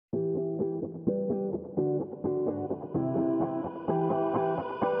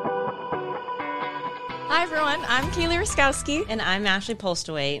Hi, everyone. I'm Kailey Riskowski. And I'm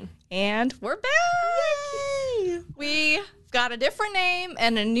Postlewait. And we're back! Yay! We got a different name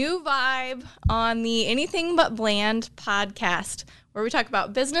and a new vibe on the Anything But Bland podcast, where we talk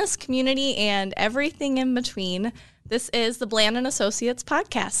about business, community, and everything in between. This is the Bland and Associates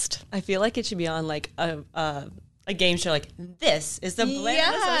podcast. I feel like it should be on like a game show, like this is the Bland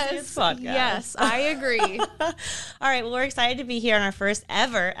and Associates podcast. Yes, I agree. All right, well, we're excited to be here on our first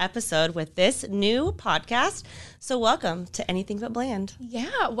ever episode with this new podcast. So welcome to Anything But Bland.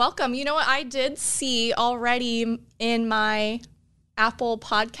 Yeah, welcome. You know what? I did see already in my Apple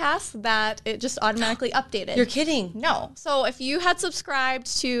podcast that it just automatically updated. You're kidding. No. So if you had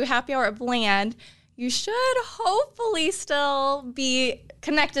subscribed to Happy Hour at Bland, you should hopefully still be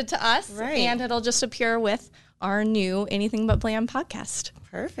connected to us. Right. And it'll just appear with our new Anything But Bland podcast.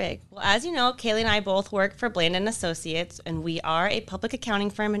 Perfect. Well, as you know, Kailey and I both work for Bland and Associates, and we are a public accounting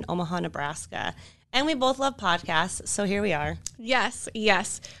firm in Omaha, Nebraska. And we both love podcasts, so here we are. Yes.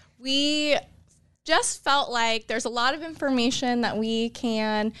 We just felt like there's a lot of information that we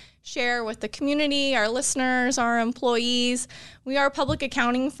can share with the community, our listeners, our employees. We are a public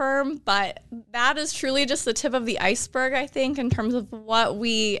accounting firm, but that is truly just the tip of the iceberg, I think, in terms of what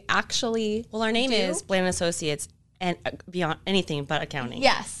we actually Well, our name do. is Bland and Associates and beyond anything but accounting.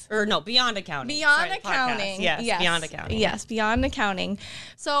 Yes. Or no, beyond accounting. Beyond Sorry, accounting. podcast. Yes, beyond accounting. Yes, beyond accounting.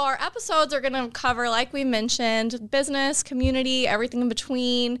 So our episodes are going to cover, like we mentioned, business, community, everything in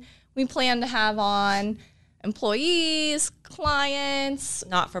between. We plan to have on employees, clients,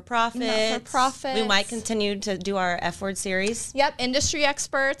 Not-for-profits. We might continue to do our F-word series. Yep, industry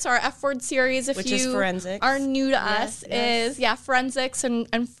experts. Our F-word series, if Which you is forensics. are new to us, is forensics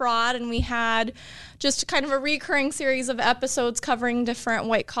and fraud. And we had just kind of a recurring series of episodes covering different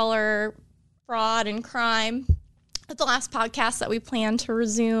white-collar fraud and crime. That's the last podcast that we plan to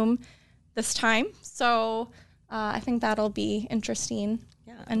resume this time. So I think that'll be interesting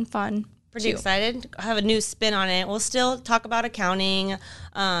and fun. Pretty excited. I have a new spin on it. We'll still talk about accounting,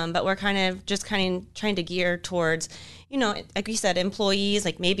 but we're kind of trying to gear towards, like you said, employees,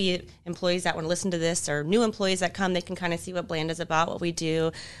 like maybe employees that want to listen to this or new employees that come, they can kind of see what Bland is about, what we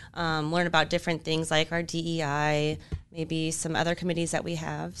do, learn about different things like our DEI, maybe some other committees that we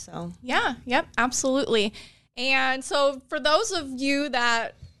have. So Yep, absolutely. And so for those of you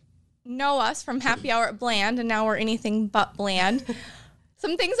that know us from Happy Hour at Bland, and now we're Anything But Bland,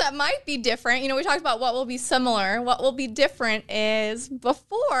 some things that might be different, we talked about what will be similar. What will be different is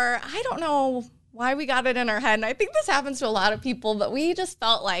before, I don't know why we got it in our head, and I think this happens to a lot of people, but we just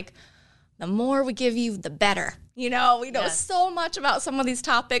felt like the more we give you, the better. We know so much about some of these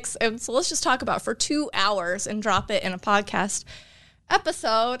topics, and so let's just talk about it for 2 hours and drop it in a podcast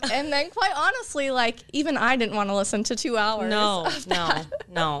episode. And then quite honestly, even I didn't want to listen to 2 hours.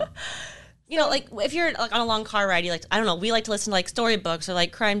 No. Like if you're like on a long car ride, we like to listen to like storybooks or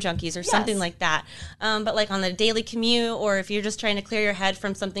like Crime Junkies or something like that. But like on the daily commute, or if you're just trying to clear your head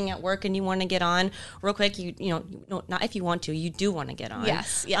from something at work and you want to get on real quick, not if you want to, you do want to get on.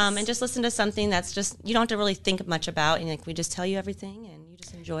 Yes. And just listen to something that's just, you don't have to really think much about, and we just tell you everything and you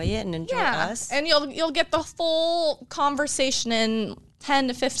just enjoy it and enjoy us. And you'll get the full conversation in 10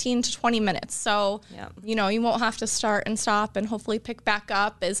 to 15 to 20 minutes. So, you won't have to start and stop and hopefully pick back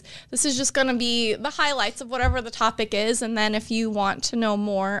up. This is just going to be the highlights of whatever the topic is. And then if you want to know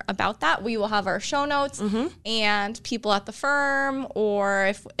more about that, we will have our show notes and people at the firm, or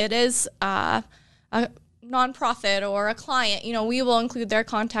if it is a nonprofit or a client, we will include their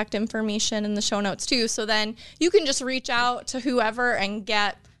contact information in the show notes too. So then you can just reach out to whoever and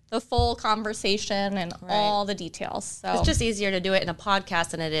get the full conversation and all the details. So it's just easier to do it in a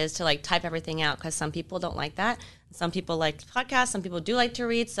podcast than it is to type everything out, because some people don't like that. Some people like podcasts, some people do like to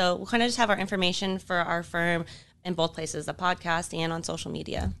read. So we'll kind of just have our information for our firm in both places, the podcast and on social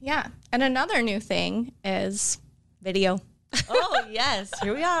media. Yeah. And another new thing is video. Oh, yes.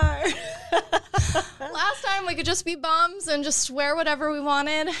 Here we are. Last time we could just be bums and just wear whatever we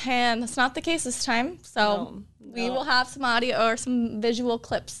wanted, and that's not the case this time. So we will have some audio or some visual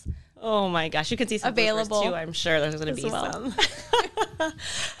clips. Oh my gosh, you can see some available too. I'm sure there's going to be some.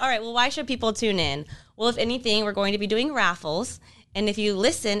 All right, well, why should people tune in? Well, if anything, we're going to be doing raffles, and if you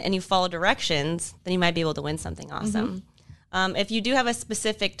listen and you follow directions, then you might be able to win something awesome. If you do have a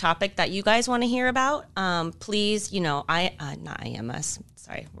specific topic that you guys want to hear about, please, not IM us.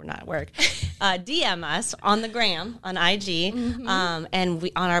 Sorry, we're not at work. DM us on the gram, on IG, and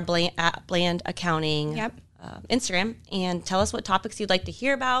we on our Bland Accounting Instagram, and tell us what topics you'd like to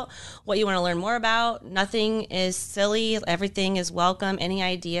hear about, what you want to learn more about. Nothing is silly. Everything is welcome. Any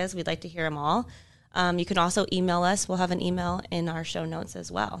ideas, we'd like to hear them all. You can also email us. We'll have an email in our show notes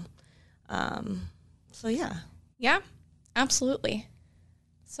as well. So, yeah. Yeah, absolutely.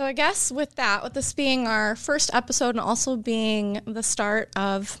 So I guess with this being our first episode and also being the start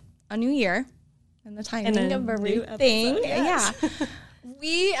of a new year and the timing of everything. Yes. Yeah.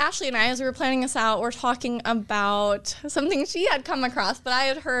 Ashley and I, as we were planning this out, were talking about something she had come across, but I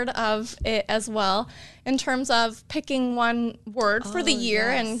had heard of it as well in terms of picking one word for the year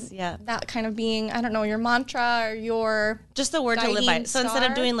and that kind of being, I don't know, your mantra or your just the word to live by. So instead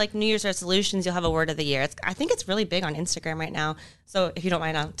of doing like New Year's resolutions, you'll have a word of the year. I think it's really big on Instagram right now. So if you don't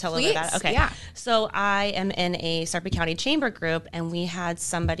mind, I'll tell a little bit about it. Okay. Yeah. So I am in a Sarpy County Chamber group, and we had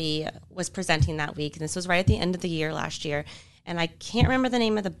somebody was presenting that week, and this was right at the end of the year last year. And I can't remember the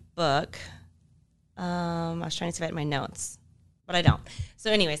name of the book. I was trying to see if I had my notes, but I don't.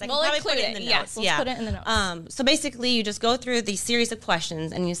 So anyways, I can probably put it in the notes. Yes, let's put it in the notes. So basically, you just go through these series of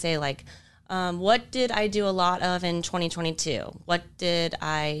questions, and you say, like, what did I do a lot of in 2022? What did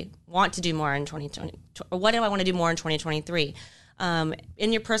I want to do more in 2020? Or what do I want to do more in 2023?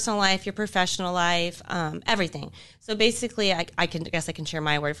 In your personal life, your professional life, everything. So basically, I guess I can share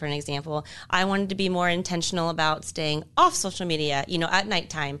my word for an example. I wanted to be more intentional about staying off social media, at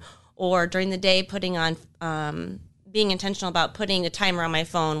nighttime, or during the day, putting on, being intentional about putting a timer on my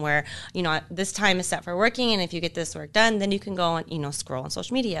phone where, this time is set for working, and if you get this work done, then you can go and, scroll on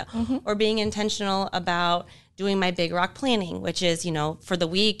social media. Mm-hmm. Or being intentional about doing my big rock planning, which is, for the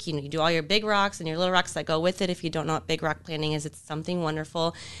week, you do all your big rocks and your little rocks that go with it. If you don't know what big rock planning is, it's something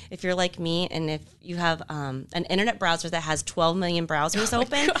wonderful. If you're like me and if you have an internet browser that has 12 million browsers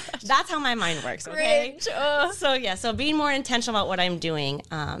open, that's how my mind works, okay? So being more intentional about what I'm doing,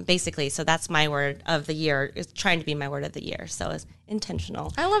 basically. So that's my word of the year, is trying to be my word of the year. So it's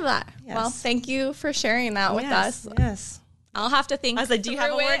intentional. I love that. Yes. Well, thank you for sharing that with us. Yes. I'll have to think. I was like, do you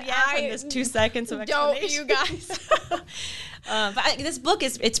have a word yet? From this 2 seconds of explanation. Don't, you guys. But this book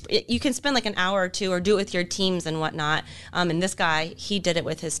you can spend like an hour or two or do it with your teams and whatnot. And this guy, he did it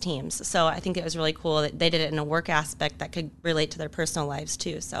with his teams. So I think it was really cool that they did it in a work aspect that could relate to their personal lives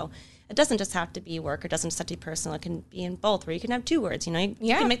too. So it doesn't just have to be work. It doesn't just have to be personal. It can be in both, where you can have 2 words. You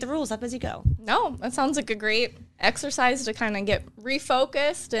can make the rules up as you go. No, that sounds like a great exercise to kind of get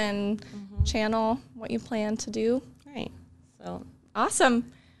refocused and channel what you plan to do. Right. So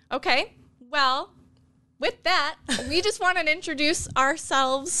awesome. Okay. Well, with that, we just wanted to introduce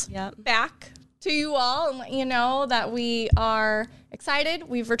ourselves back to you all and let you know that we are excited.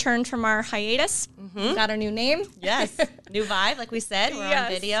 We've returned from our hiatus. We've got a new name. Yes. New vibe, like we said. We're on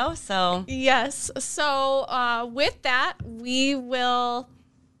video. So yes. So with that, we will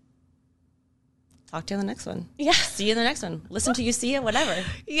talk to you in the next one. Yeah. See you in the next one. Listen to you, see it, whatever.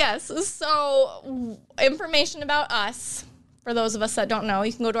 Yes. So information about us. For those of us that don't know,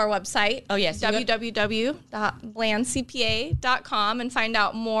 you can go to our website. Oh, yes. www.blandcpa.com and find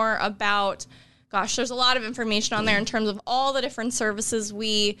out more about, there's a lot of information on there in terms of all the different services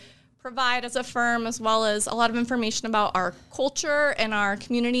we provide as a firm, as well as a lot of information about our culture and our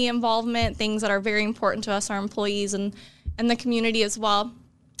community involvement, things that are very important to us, our employees, and the community as well.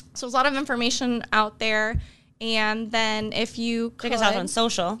 So there's a lot of information out there. And then if you could... check us out on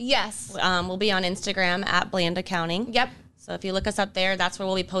social. Yes. We'll be on Instagram at Bland Accounting. Yep. So if you look us up there, that's where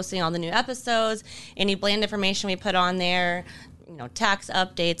we'll be posting all the new episodes, any Bland information we put on there, tax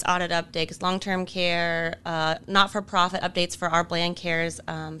updates, audit updates, long-term care, not-for-profit updates for our Bland Cares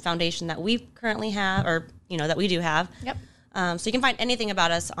foundation that we currently have, or, that we do have. Yep. So you can find anything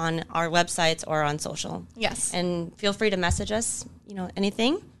about us on our websites or on social. Yes. And feel free to message us,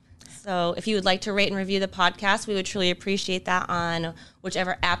 anything. So if you would like to rate and review the podcast, we would truly appreciate that on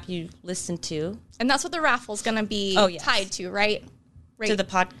whichever app you listen to. And that's what the raffle's going to be tied to, right? To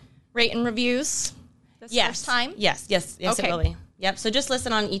the rate and reviews this first time? Yes, okay. It will be. Yep. So just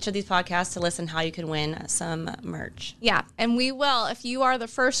listen on each of these podcasts to listen how you can win some merch. Yeah. And we will, if you are the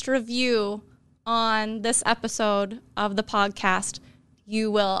first review on this episode of the podcast,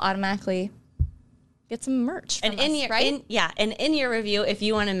 you will automatically get some merch from us, right? In your review, if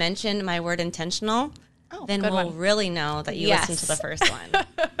you want to mention my word intentional, then we'll really know that you listened to the first one.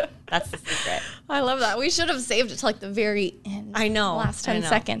 That's the secret. I love that. We should have saved it to like the very end. I know. Last 10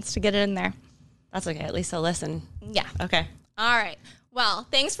 seconds to get it in there. That's okay. At least I'll listen. Yeah. Okay. All right. Well,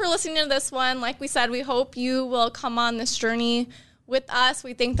 thanks for listening to this one. Like we said, we hope you will come on this journey with us.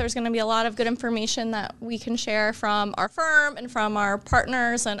 We think there's going to be a lot of good information that we can share from our firm and from our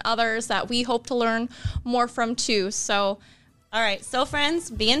partners and others that we hope to learn more from too. So, all right. So friends,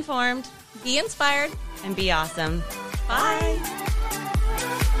 be informed, be inspired, and be awesome. Bye.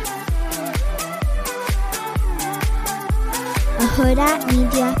 A Huda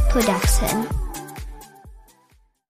Media Production.